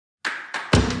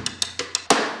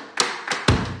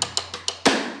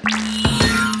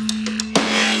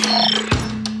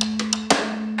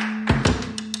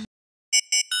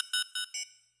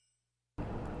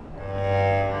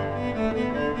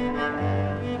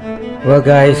Well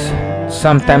guys,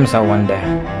 sometimes I wonder,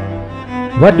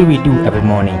 what do we do every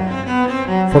morning?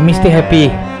 For Mr.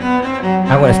 Happy,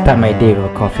 I want to start my day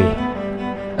with coffee,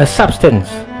 a substance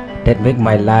that makes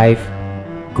my life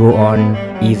go on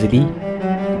easily,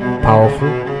 powerful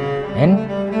and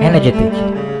energetic.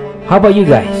 How about you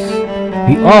guys?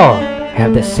 We all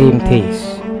have the same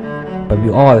taste, but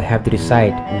we all have to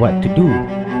decide what to do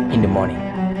in the morning.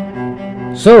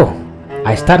 So,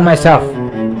 I start myself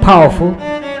powerful,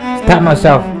 start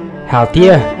myself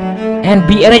healthier, and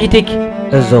be energetic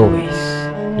as always.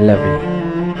 Lovely.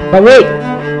 But wait,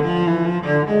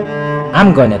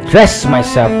 I'm gonna dress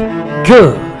myself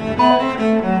good.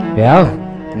 Well,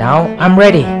 now I'm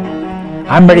ready.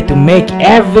 I'm ready to make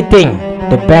everything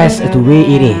the best the way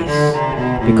it is,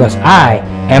 because I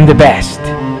am the best.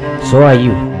 So are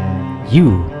you.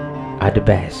 You are the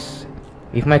best.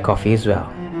 With my coffee as well.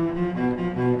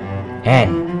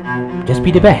 And just be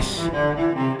the best,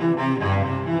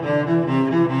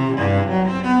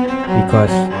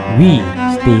 because we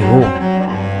stay home,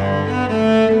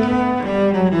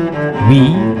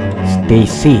 we stay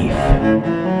safe,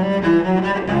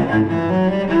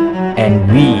 and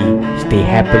we stay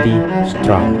happily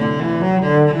strong.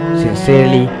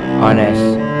 Sincerely, honest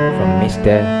from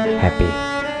Mr. Happy.